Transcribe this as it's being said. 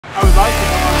I would like to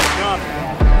come on the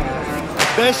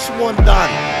shop. Best one done.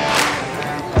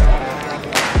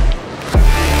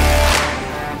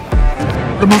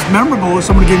 The most memorable is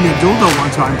someone gave me a dildo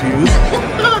one time to use.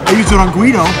 I used it on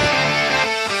Guido.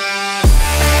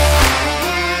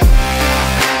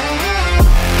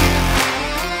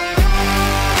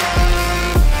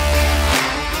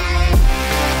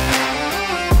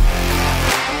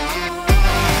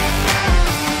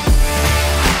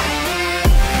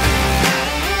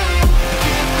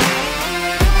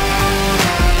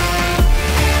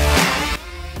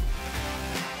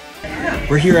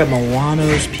 We're here at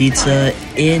Milano's Pizza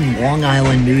in Long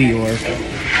Island, New York,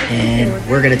 and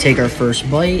we're going to take our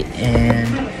first bite,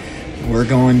 and we're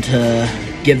going to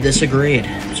give this a grade.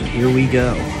 So here we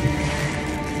go.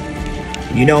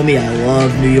 You know me, I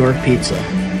love New York pizza.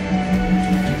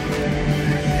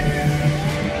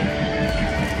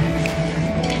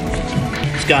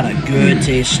 It's got a good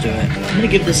taste to it. I'm going to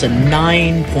give this a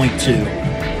 9.2.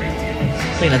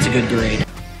 I think that's a good grade.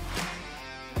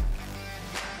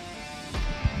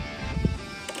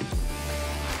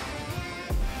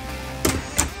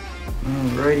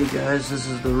 Alrighty guys, this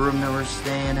is the room that we're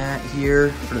staying at here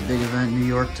for the big event in New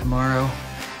York tomorrow.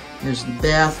 Here's the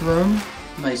bathroom.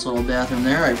 Nice little bathroom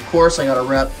there. Of course, I gotta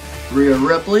rep Rhea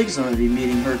Ripley because I'm gonna be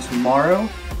meeting her tomorrow.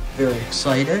 Very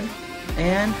excited.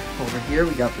 And over here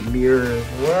we got the mirror as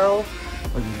well.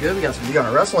 Looking good. We got some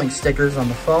VR Wrestling stickers on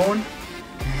the phone.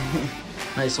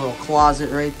 Nice little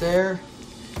closet right there.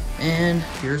 And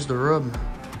here's the room.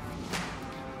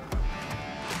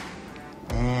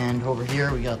 And over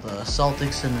here, we got the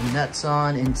Celtics and the Nets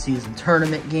on, in-season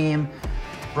tournament game.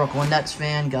 Brooklyn Nets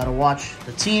fan, gotta watch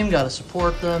the team, gotta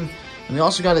support them. And we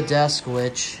also got a desk,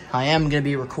 which I am gonna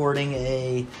be recording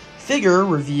a figure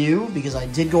review because I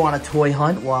did go on a toy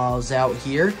hunt while I was out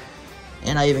here.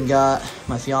 And I even got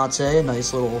my fiance a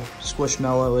nice little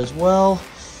Squishmallow as well.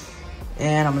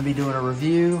 And I'm gonna be doing a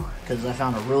review because I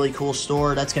found a really cool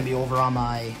store. That's gonna be over on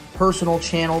my personal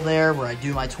channel there where I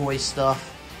do my toy stuff.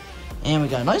 And we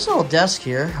got a nice little desk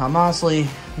here. I'm honestly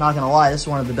not gonna lie, this is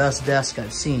one of the best desks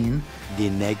I've seen. The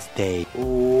next day.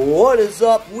 What is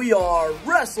up? We are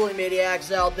Wrestling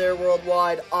Maniacs out there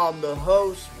worldwide. I'm the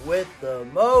host with the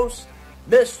most,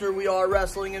 Mr. We Are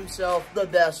Wrestling himself, the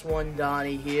best one,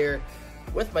 Donnie here,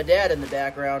 with my dad in the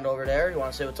background over there. You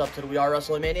wanna say what's up to the We Are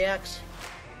Wrestling Maniacs?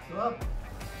 What's up?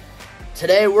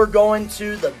 Today we're going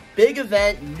to the big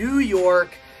event, New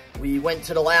York. We went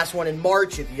to the last one in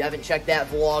March. If you haven't checked that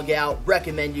vlog out,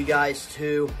 recommend you guys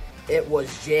to. It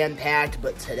was jam-packed,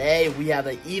 but today we have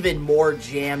an even more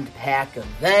jammed-packed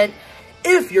event.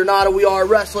 If you're not a We Are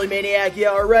Wrestling Maniac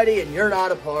yet already, and you're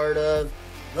not a part of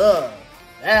the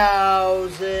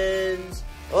thousands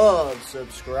of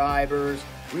subscribers,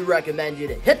 we recommend you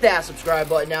to hit that subscribe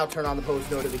button now, turn on the post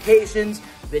notifications.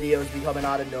 Videos be coming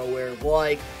out of nowhere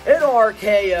like an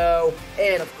RKO,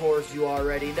 and of course you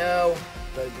already know,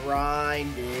 the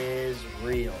grind is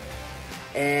real.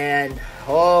 And,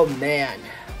 oh man,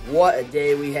 what a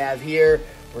day we have here.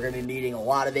 We're going to be meeting a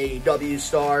lot of AEW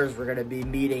stars. We're going to be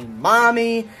meeting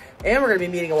Mommy. And we're going to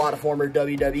be meeting a lot of former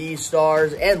WWE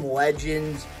stars and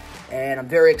legends. And I'm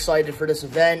very excited for this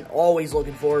event. Always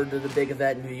looking forward to the big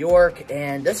event in New York.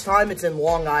 And this time it's in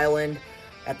Long Island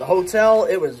at the hotel.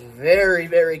 It was very,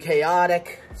 very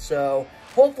chaotic. So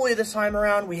hopefully this time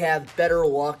around we have better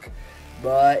luck.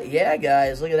 But yeah,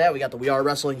 guys, look at that. We got the We Are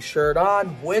Wrestling shirt on,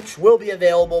 which will be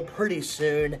available pretty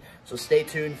soon. So stay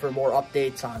tuned for more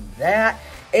updates on that.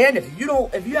 And if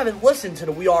you haven't listened to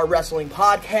the We Are Wrestling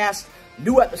podcast,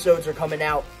 new episodes are coming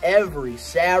out every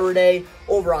Saturday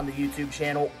over on the YouTube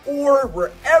channel or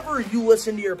wherever you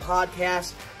listen to your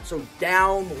podcast. So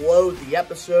download the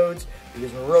episodes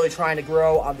because we're really trying to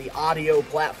grow on the audio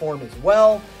platform as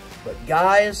well. But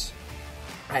guys,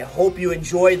 I hope you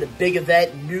enjoy the big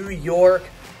event New York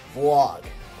vlog.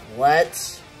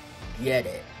 Let's get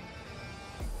it.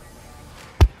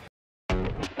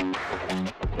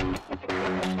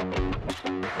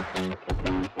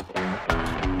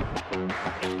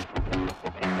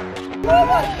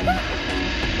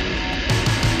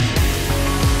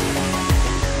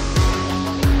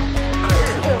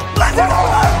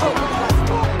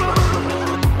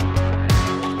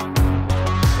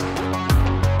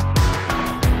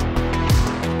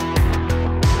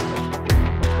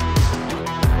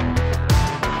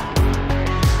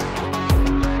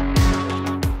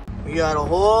 We got a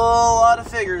whole lot of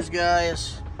figures,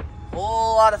 guys.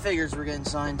 Whole lot of figures we're getting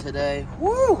signed today.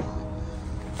 Woo!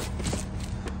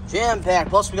 Jam-packed.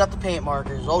 Plus, we got the paint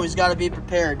markers. Always got to be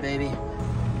prepared, baby.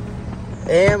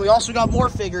 And we also got more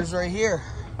figures right here.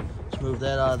 Let's move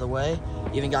that out of the way.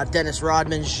 Even got Dennis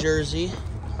Rodman's jersey.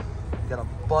 Got a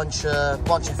bunch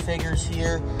of figures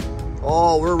here.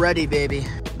 Oh, we're ready, baby.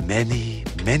 Many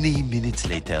minutes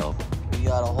later. We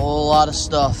got a whole lot of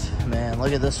stuff, man.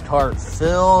 Look at this cart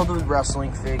filled with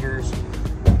wrestling figures.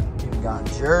 We've got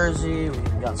jersey,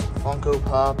 we've got some Funko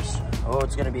Pops. Oh,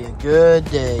 it's gonna be a good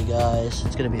day, guys.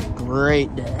 It's gonna be a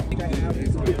great day.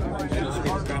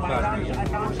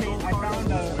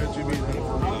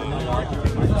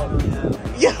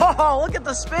 Yo, look at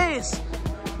the space.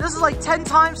 This is like 10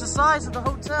 times the size of the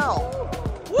hotel.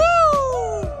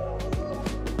 Woo!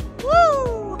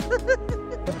 Woo!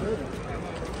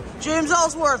 James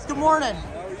Ellsworth, good morning.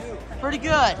 How are you? Pretty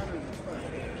good.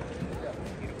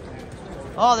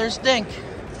 Oh, there's Dink.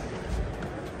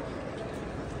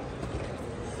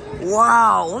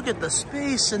 Wow, look at the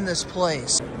space in this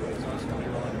place.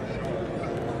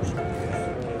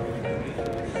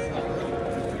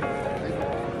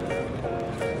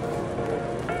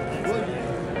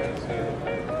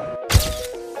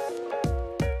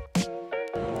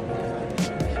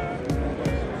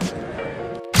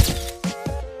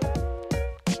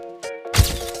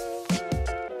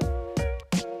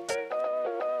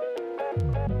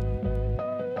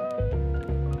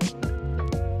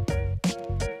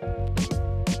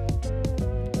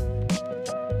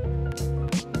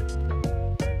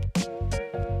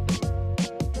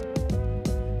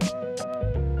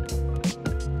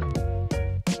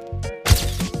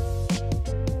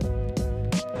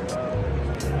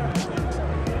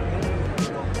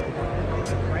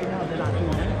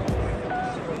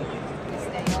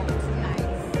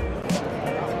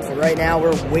 Right now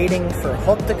we're waiting for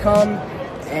Hook to come,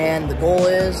 and the goal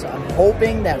is, I'm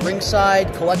hoping that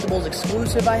ringside collectibles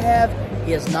exclusive I have,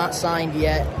 he has not signed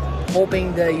yet.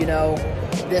 Hoping that, you know,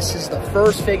 this is the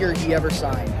first figure he ever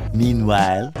signed.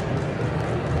 Meanwhile.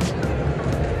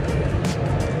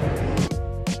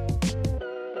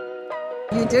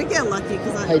 You did get lucky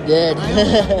because I did.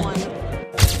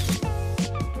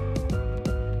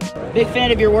 Big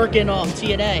fan of your work in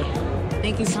TNA.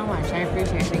 Thank you so much. I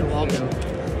appreciate it. You're welcome.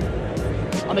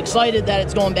 I'm excited that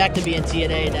it's going back to being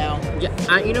TNA now.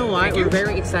 Yeah, you know what? We're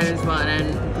very excited as well, and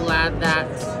I'm glad that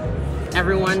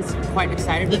everyone's quite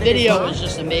excited. The video was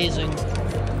just amazing.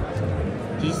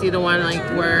 Do you see the one like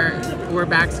where we're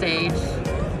backstage?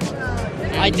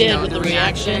 And, I did, with the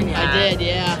reaction. Yeah. I did,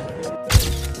 yeah.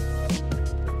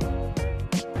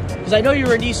 Because I know you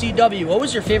were in ECW. What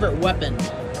was your favorite weapon?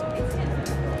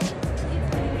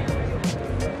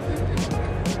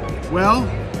 Well,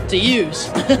 to use.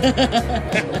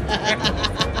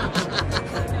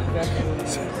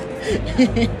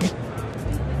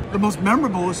 The most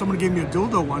memorable is someone gave me a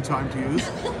dildo one time to use.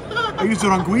 I used it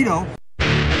on Guido.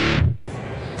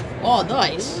 Oh,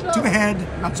 nice. To the head,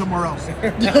 not somewhere else.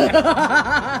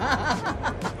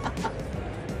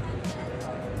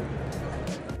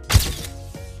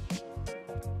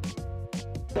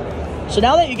 So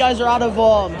now that you guys are out of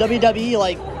WWE,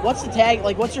 like, what's the tag?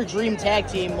 Like, what's your dream tag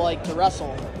team like to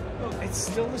wrestle? It's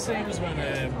still the same as when we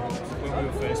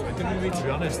were first went to the movie, to be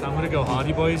honest. I'm going to go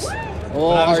Hardy Boys.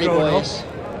 Oh, Hardy Boys.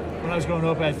 When I was growing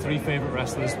up, I had 3 favourite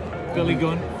wrestlers. Billy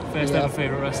Gunn, first ever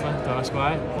favourite wrestler. Don't ask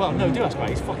why. Well, no, do ask why.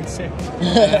 He's fucking sick.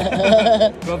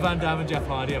 Rob Van Dam and Jeff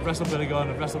Hardy. I've wrestled Billy Gunn.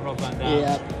 I've wrestled Rob Van Dam.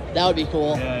 Yeah, that would be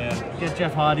cool. Yeah. Get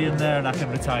Jeff Hardy in there and I can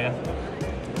retire.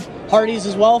 Hardys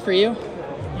as well for you?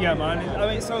 Yeah, man. I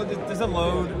mean, so there's a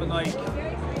load, but like,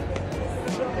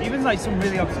 even like some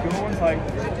really obscure ones, like,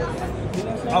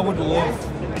 I would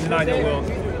love in an ideal world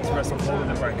to wrestle Paul in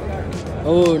the break.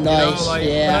 Oh, nice. You know, like,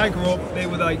 yeah. When I grew up, they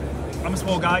were like, I'm a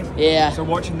small guy. Yeah. So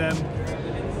watching them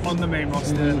on the main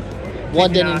roster.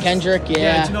 London and Kendrick, yeah.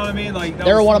 Yeah, do you know what I mean? Like,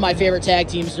 they were one of my favorite tag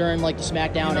teams during like the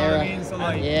SmackDown you know era. What I mean? So,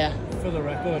 like, yeah. For the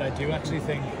record, I do actually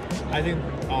think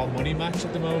our money match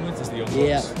at the moment is the Young Bucks.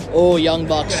 Yeah. Oh, Young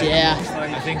Bucks, yeah.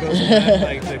 I think those are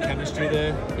like the chemistry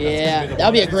there. Yeah, that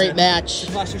would be a great match.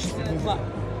 Clash of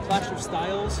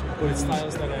styles, but it's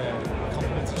styles that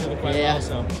complement each other quite well.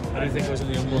 So I don't think those are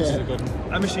the Young Bucks are the good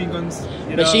one. And Machine Guns.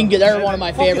 Machine Guns, they're one of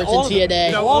my favorites in TNA.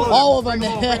 You know, all of them.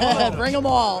 Bring them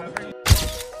all.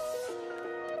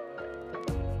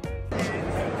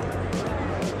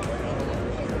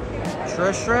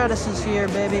 Trish Stratus is here,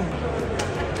 baby.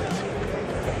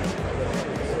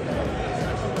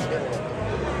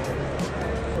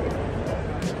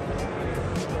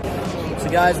 So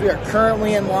guys, we are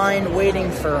currently in line waiting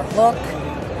for Hook.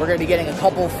 We're going to be getting a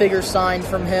couple figures signed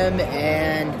from him,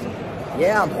 and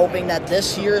yeah, I'm hoping that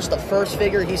this year is the first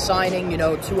figure he's signing, you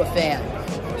know, to a fan.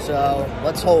 So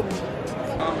let's hope.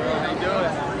 How you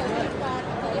doing?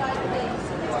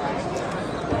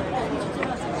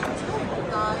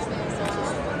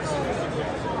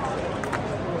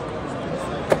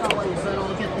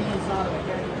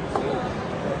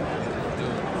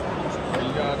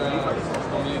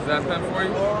 use that pen for you?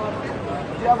 Do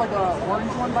you have like a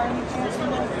orange one by any chance?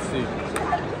 Let's see.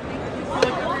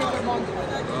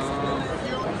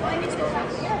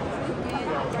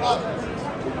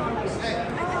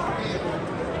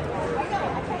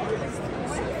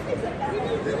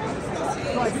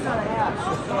 No, I do not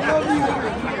ask. I know you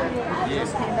were here. It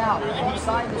just came out. Have you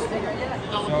signed this figure yet?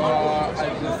 So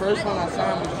the first one I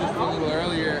signed was just a little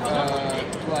earlier,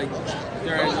 like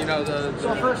during, you know, the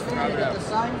So first fan to get this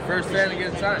signed? First fan to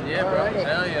get signed, yeah, bro. Alrighty.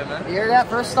 Hell yeah, man. You hear that?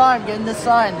 First time getting this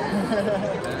signed. Hell yeah.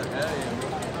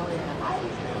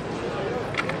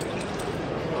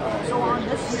 So on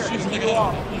this here, can you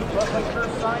like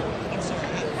first sign?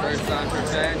 First sign,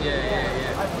 first fan,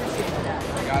 yeah. I appreciate that.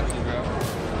 I got you, bro.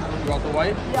 You want the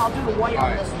white? Yeah, I'll do the white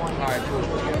on this one. Alright, cool.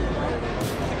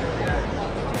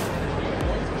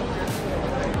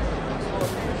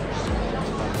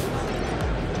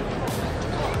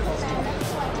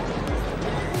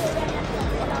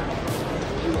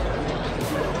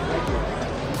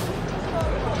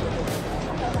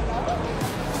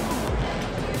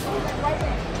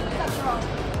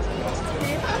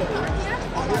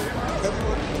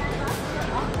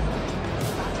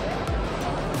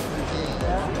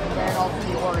 And I'll do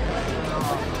the orange.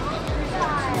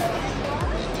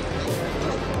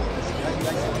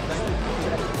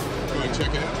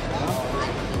 Check it out.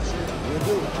 We'll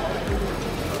do it.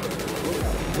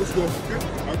 Let's go.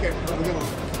 Okay, we'll get on.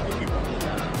 Thank you.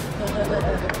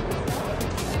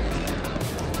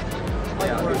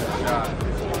 Yeah, I'll give it a shot.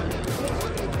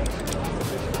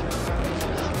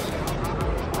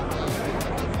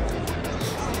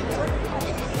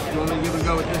 You want me to give it a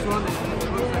go with this one? It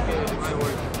looks like it might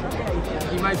work.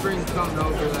 You might bring something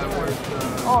over that works.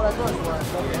 Oh, that does work.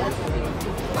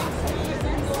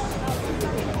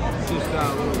 It's just a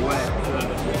little wet, so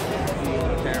you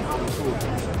want to care for the food.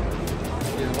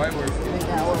 Yeah, the white works. Make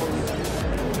that work.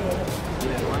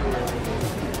 Yeah, the white works.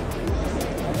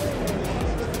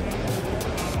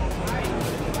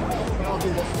 I'll do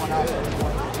this one out.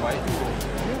 White?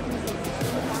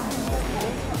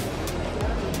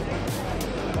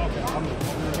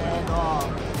 And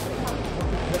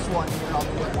this one here, I'll do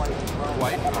it white.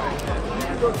 White?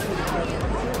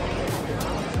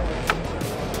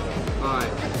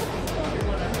 Alright.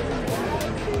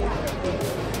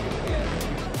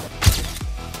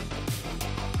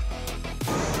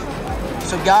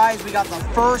 So guys, we got the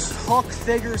first Hook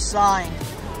figure signed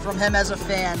from him as a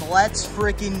fan. Let's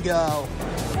freaking go.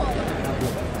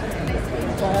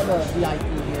 So I have a VIP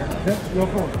here. Yeah, your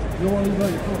phone. You don't want to use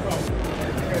your phone.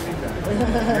 You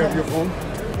have your phone?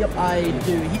 Yep, I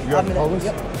do. You have colors?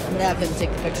 Yep, I'm gonna have him take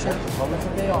a picture. Colors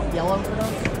are they all yellow for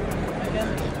those? Again?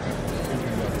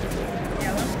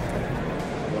 Yellow.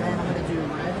 And I'm gonna do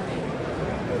red.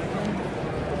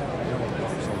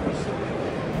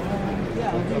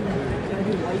 Yeah, I'll do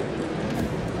white.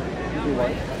 You do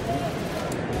white?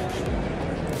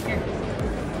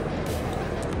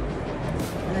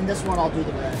 And then this one I'll do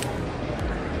the red.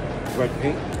 Red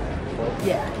paint?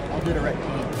 Yeah, I'll do the red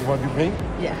paint. You want to do paint?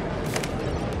 Yeah.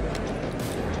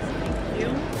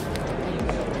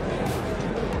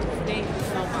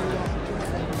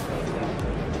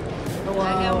 Hello.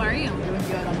 Hi, how are you? Doing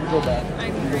good. I'm Go back.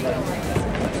 I'm great.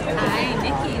 Hi,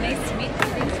 Nikki. Nice to meet you.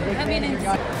 Thanks for coming in.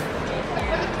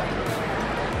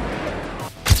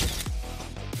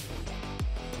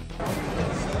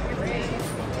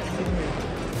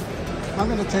 I'm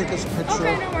going to take us a picture.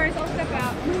 Okay, no worries. I'll step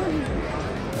out.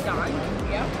 Don?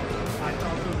 Yep.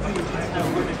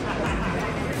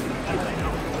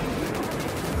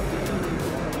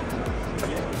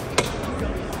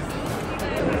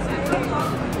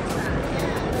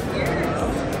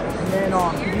 And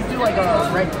then, can you do like a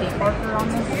red paint marker on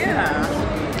this? Yeah.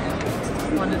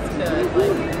 This one is good.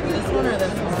 Like this one or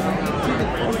this one?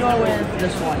 We'll go with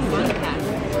this one.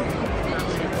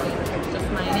 Just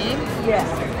my name? Yeah.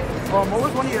 What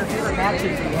was one of your favorite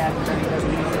matches that you had in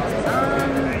WWE?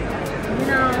 You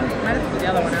know, might have been the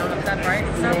other one. I don't know if that's right.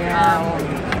 So, Yeah,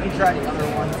 you can try the other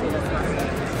one.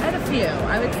 I had a few.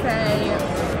 I would say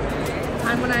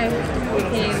time when I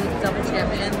became double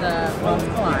champion, the Worlds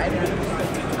Collide.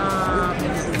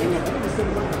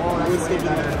 That's way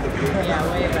better. Yeah,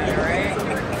 way better, right?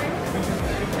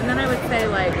 And then I would say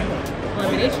like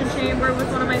Elimination Chamber was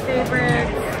one of my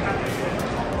favorites.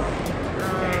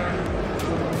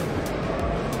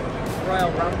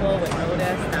 Royal Rumble with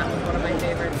Otis, that was one of my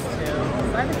favorites too.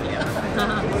 So I have a few.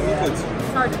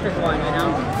 It's hard to pick one, you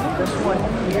know? This one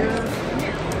here.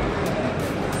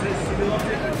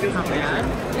 Not bad.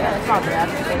 Yeah, it's not bad.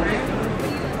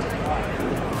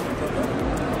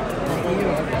 Thank you.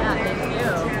 Yeah, thank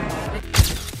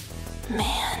you.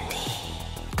 Mandy.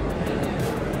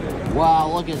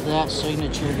 Wow, look at that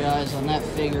signature, guys, on that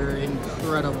figure.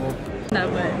 Incredible.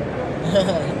 No, but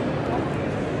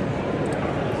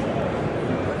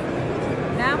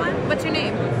that one? What's your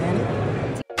name?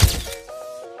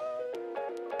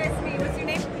 Nice to meet you. What's your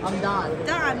name? I'm Don.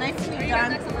 Don. Nice to meet you,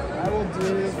 Don. I will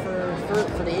do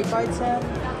for the 8x10. I'm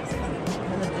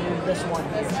gonna do this one.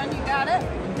 This one, you got it?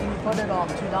 Can you put it on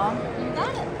to Don? You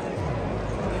got it.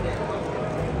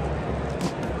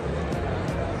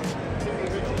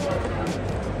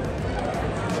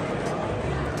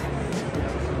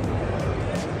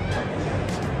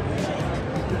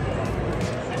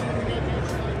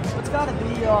 What's gotta be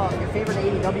your favorite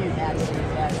AEW match that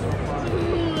you've had so far?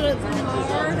 It's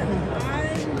hard. I'm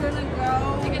gonna go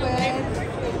with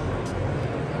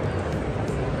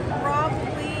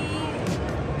probably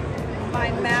my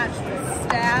match with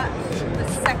Stat, the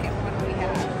second one we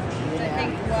had, which I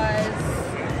think was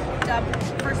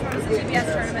first one was the TBS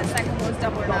tournament, second one was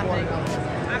Double or Nothing.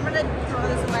 I'm gonna throw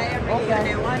this away and make you a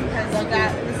new one because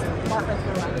this marker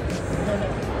threw one.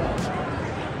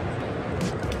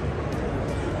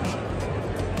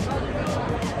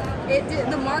 It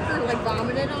did, the marker like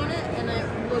vomited on it and it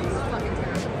looks fucking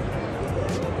terrible.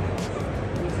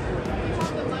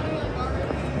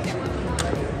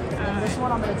 And this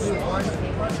one I'm gonna do orange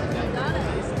paper. Got it.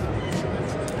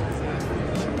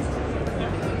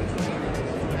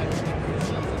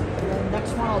 And then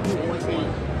next one I'll do white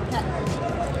paper.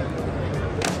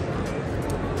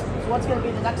 So what's gonna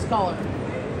be the next color?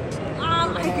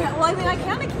 I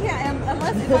kind of can't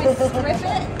unless if I strip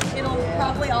it, it'll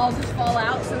probably all just fall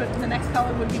out. So the next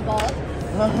color would be bald.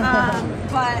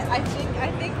 But I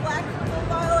think black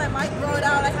though. I might throw it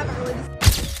out. I haven't really.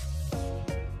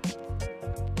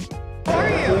 How are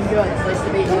you? Doing good. Nice to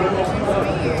meet you.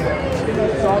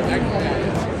 So I'll do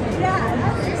Yeah,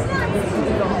 that's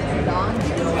Don.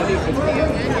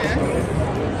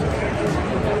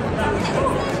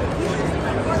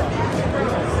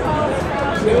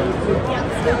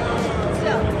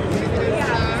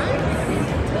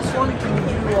 This one, can you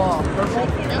do purple?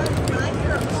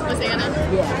 With Anna?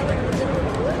 Yeah.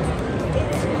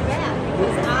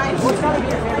 What's gotta be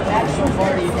your favorite match so far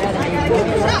that you've had?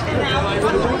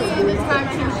 Probably the tag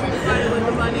team street fight with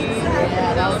the money.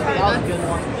 Yeah, that was a good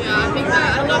one. Yeah, I think that,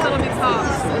 I don't know if that'll be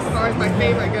tops as far as my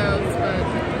favorite goes, but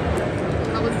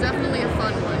that was definitely a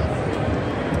fun one.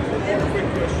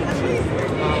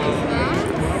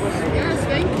 Yes,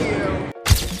 thank you.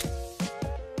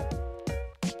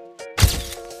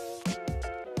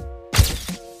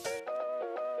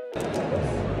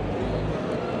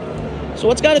 So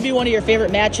what's got to be one of your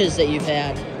favorite matches that you've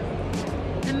had?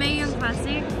 The Mae Young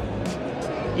Classic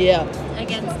Yeah.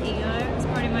 against Ego is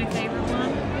probably my favorite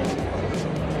one.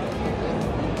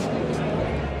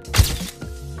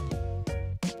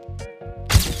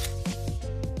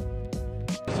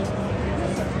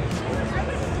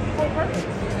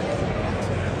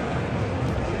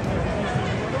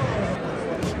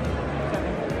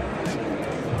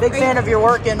 Big fan of your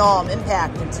work in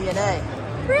Impact and TNA.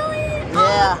 Really? Yeah.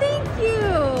 Oh, thank you.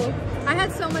 I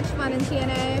had so much fun in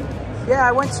TNA. Yeah,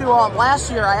 I went to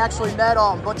last year. I actually met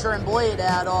Butcher and Blade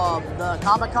at the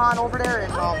Comic-Con over there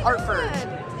in Hartford.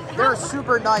 They're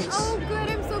super nice. Oh, good.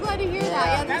 I'm so glad to hear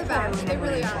that. Yeah, they're the best. They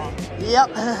really are. Yep.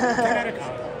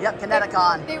 Yep,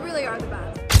 Kineticon. They really are the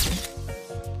best.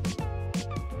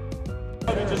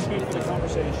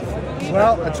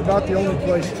 Well, it's about the only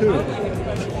place too.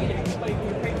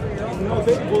 No,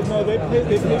 they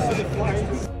pay for the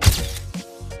flights.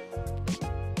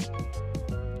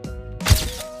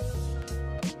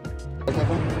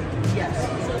 Yes.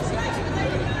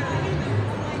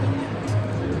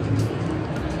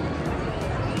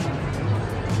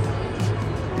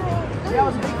 Yeah, I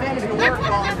was a big fan of your work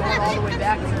going all the way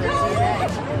back to the TNA.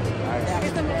 Back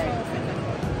in the day.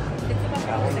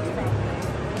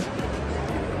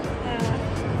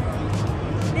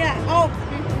 Yeah. Oh.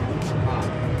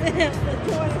 And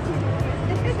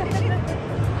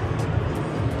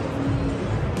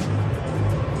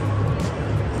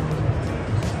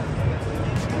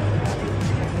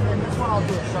this one I'll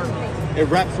do a Sharpie. It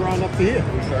wraps around up to here.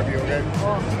 Sharpie, okay?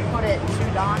 Well, you can put it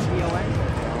to Don, D-O-N.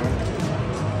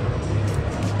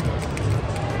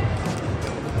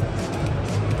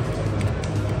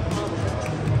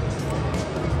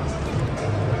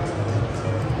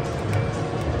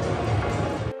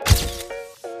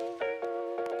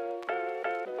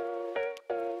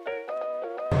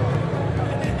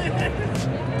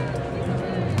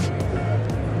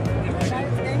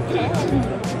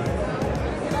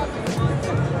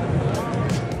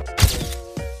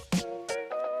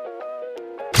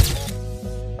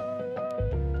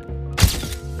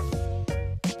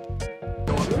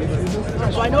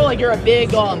 so I know like you're a big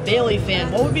Bailey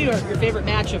fan. What would be your favorite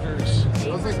match of hers?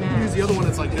 Use the other one.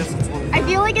 It's like this. I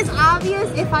feel like it's obvious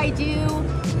if I do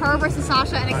her versus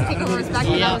Sasha and I can take over respect.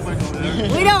 Yeah.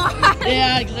 We don't.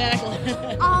 Yeah, exactly.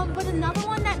 But another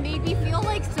one that made me feel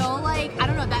like so like I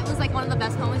don't know. That was like one of the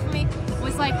best moments for me.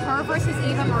 Was like her versus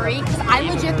Eva Marie because I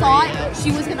legit thought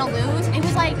she was gonna lose. It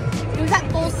was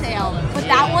at Full Sail, but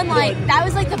that one like that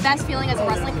was like the best feeling as a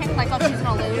wrestling fan because I thought she was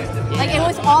gonna lose. Like it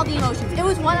was all the emotions. It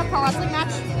was what a pro wrestling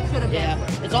match should have been.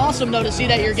 Yeah, it's awesome though to see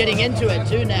that you're getting into it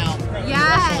too now.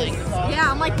 Yes. Wrestling.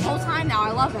 Yeah, I'm like full time now.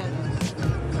 I love it.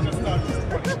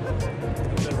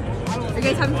 Are you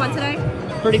guys having fun today?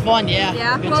 Pretty fun, yeah.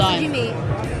 Yeah. Good Who else time. did you meet?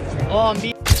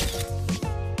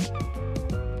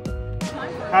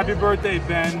 Happy birthday,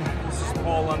 Ben. This is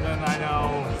Paul London. I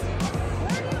know.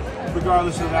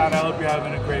 Regardless of that, I hope you're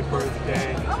having a great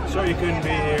birthday. Sorry you couldn't be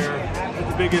here at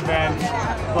the big event,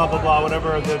 blah, blah, blah,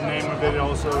 whatever the name of it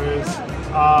also is.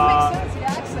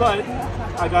 But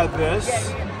I got this,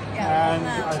 and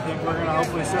I think we're going to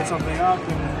hopefully set something up,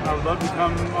 and I would love to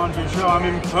come onto your show. I'm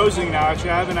imposing now,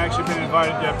 actually. I haven't actually been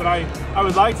invited yet, but I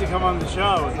would like to come on the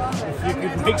show if you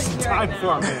could make some time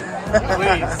for me,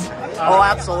 please. Oh,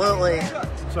 absolutely.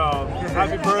 So,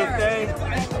 happy birthday,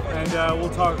 and we'll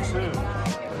talk soon.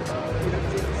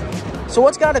 So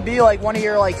what's got to be like one of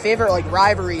your like favorite like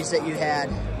rivalries that you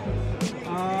had?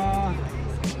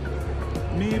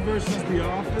 Me versus The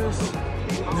Office.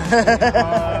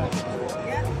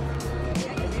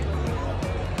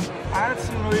 I had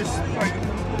some really like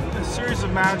a series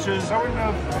of matches. I wouldn't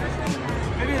know.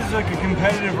 Maybe it's like a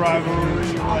competitive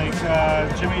rivalry, like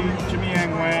Jimmy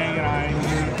Yang Wang and I.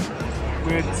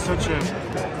 We had such a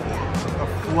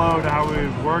flow to how we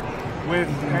would work with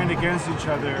and against each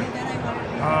other.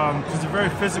 Because they're very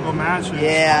physical matches.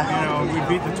 Yeah. You know, we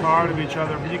beat the tar out of each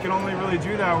other, but you can only really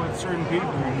do that with certain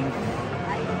people.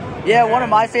 Yeah, one of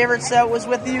my favorites that was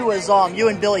with you was you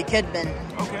and Billy Kidman.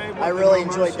 Okay. I really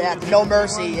enjoyed that. No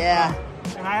Mercy, yeah.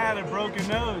 And I had a broken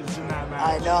nose in that match.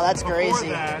 I know, that's Before crazy.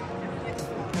 That,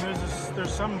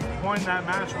 there's some point in that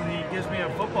match when he gives me a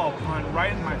football punt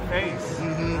right in my face.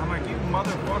 And I'm like, you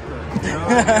motherfucker. You know?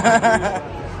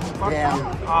 Fuck Yeah. you.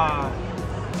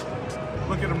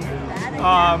 Look at him.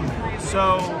 So,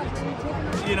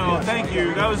 you know, thank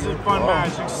you. That was a fun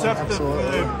match, except the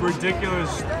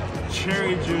ridiculous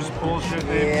cherry juice bullshit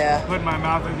they put in my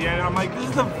mouth at the end. I'm like, this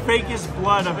is the fakest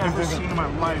blood I've ever seen in my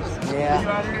life. Yeah. Are you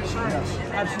out of here, sir?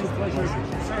 Absolute pleasure.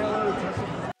 Say hello to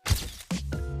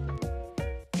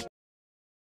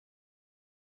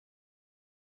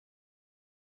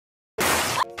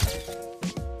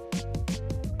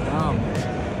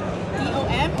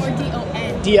D-O-M or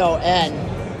D-O-N? D-O-N.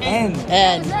 N.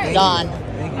 N. Don.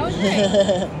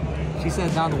 She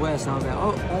said down the west. I was like,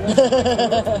 oh.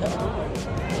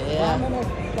 Yeah.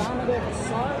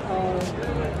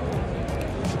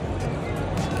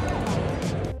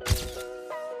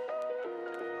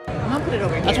 I'm gonna put it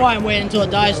over here. That's why I'm waiting until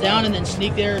it dies down and then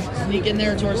sneak in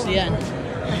there towards the end.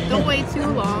 Don't wait too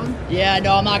long. Yeah,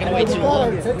 no, I'm not gonna wait too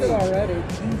long. already.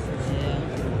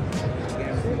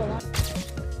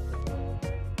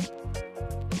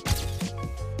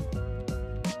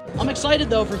 I'm excited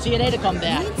though for TNA to come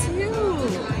back. Me too.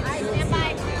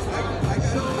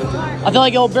 I feel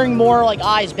like it'll bring more like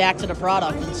eyes back to the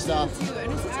product and stuff.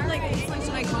 And it's such an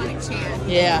iconic chant.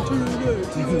 Yeah.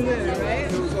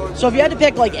 So if you had to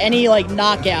pick like any like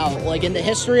knockout like in the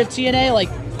history of TNA, like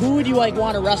who would you like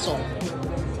want to wrestle?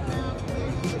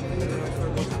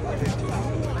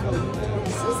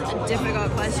 This is a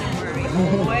difficult question for me.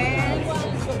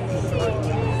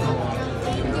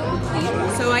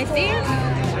 So I think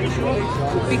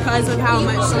because of how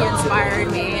much she inspired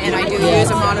me, and I do use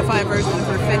a modified version of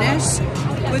her finish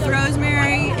with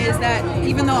Rosemary, is that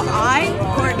even though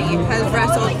Courtney, has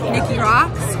wrestled Nikki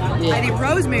Roxx, I think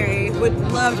Rosemary would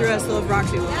love to wrestle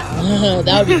Roxy Willow.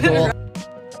 That would be cool.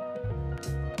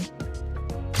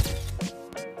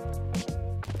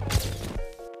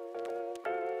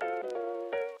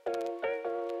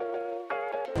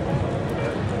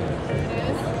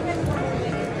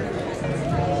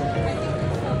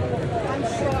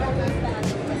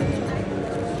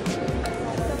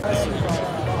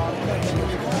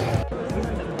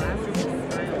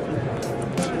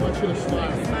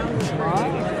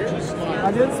 I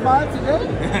didn't smile today.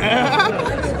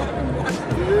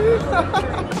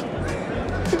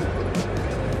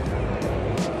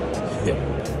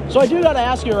 So I do gotta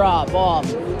ask you, Rob,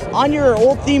 on your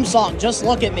old theme song, Just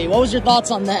Look at Me, what was your thoughts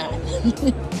on that? I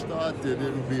thought that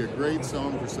it would be a great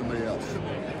song for somebody else.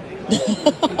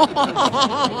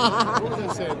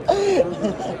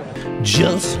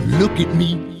 Just look at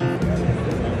me.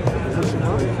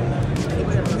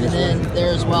 And then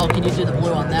there as well. Can you do the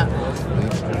blue on that?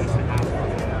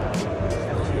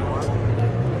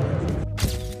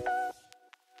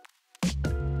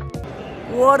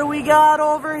 What do we got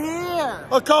over here?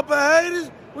 A couple of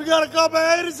haters? We got a couple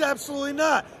of haters? Absolutely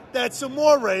not. That's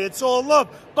amore. It's all love.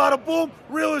 Bada boom,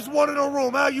 realest one in the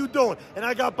room. How you doing? And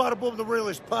I got Bada boom, the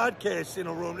realest podcast in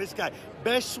the room. This guy,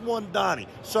 best one, Donnie,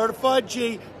 certified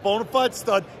G, bona fide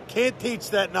stud. Can't teach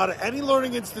that. Not at any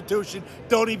learning institution.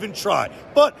 Don't even try.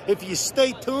 But if you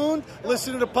stay tuned,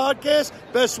 listen to the podcast.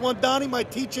 Best one, Donnie might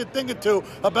teach you a thing or two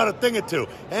about a thing or two.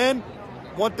 And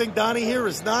one thing Donnie here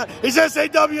is not is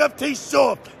SAWFT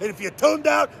soft. And if you're tuned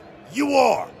out, you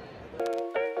are.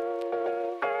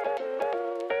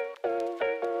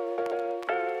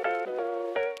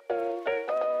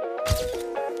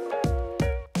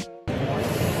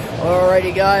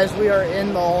 Alrighty guys, we are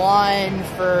in the line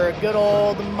for good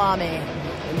old mommy.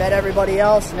 We met everybody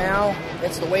else now.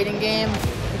 It's the waiting game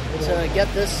to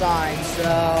get this sign.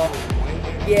 So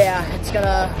yeah, it's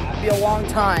gonna be a long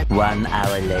time. 1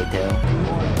 hour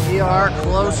later. We are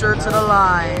closer to the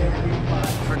line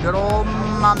for good old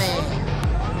mommy.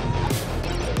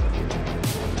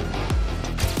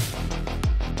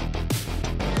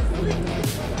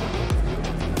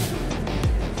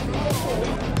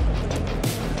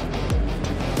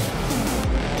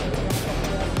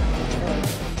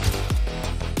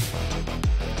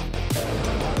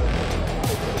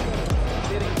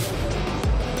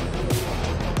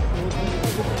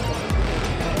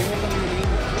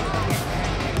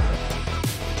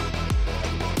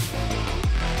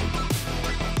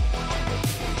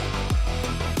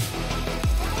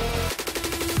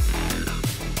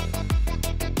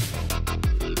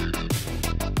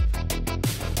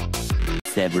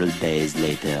 Several days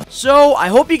later. So, I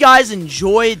hope you guys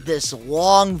enjoyed this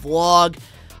long vlog.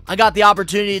 I got the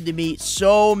opportunity to meet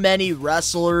so many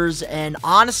wrestlers, and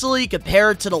honestly,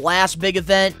 compared to the last big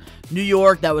event, New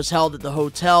York, that was held at the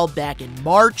hotel back in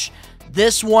March,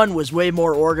 this one was way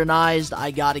more organized. I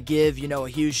gotta give, a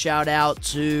huge shout out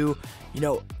to,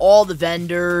 all the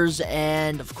vendors,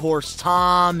 and of course,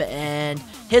 Tom and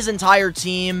his entire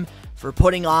team for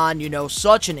putting on,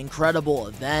 such an incredible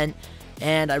event.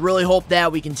 And I really hope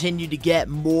that we continue to get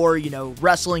more,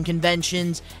 wrestling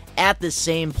conventions at the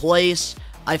same place.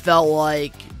 I felt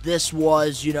like this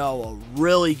was, a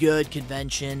really good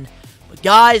convention. But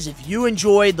guys, if you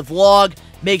enjoyed the vlog,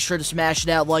 make sure to smash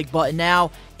that like button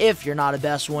now. If you're not a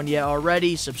best one yet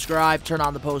already, subscribe, turn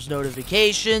on the post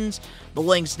notifications. The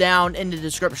link's down in the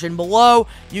description below.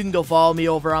 You can go follow me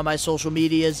over on my social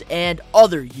medias and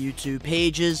other YouTube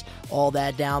pages. All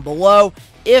that down below.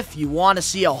 If you want to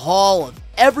see a haul of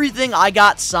everything I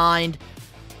got signed,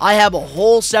 I have a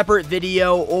whole separate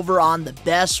video over on the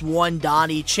Best One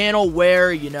Donnie channel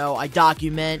where, I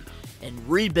document and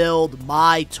rebuild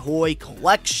my toy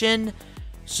collection.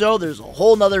 So there's a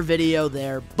whole nother video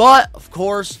there. But, of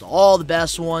course, to all the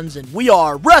best ones, and we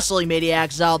are Wrestling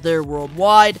Maniacs out there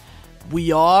worldwide,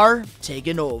 we are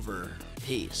taking over.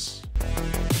 Peace.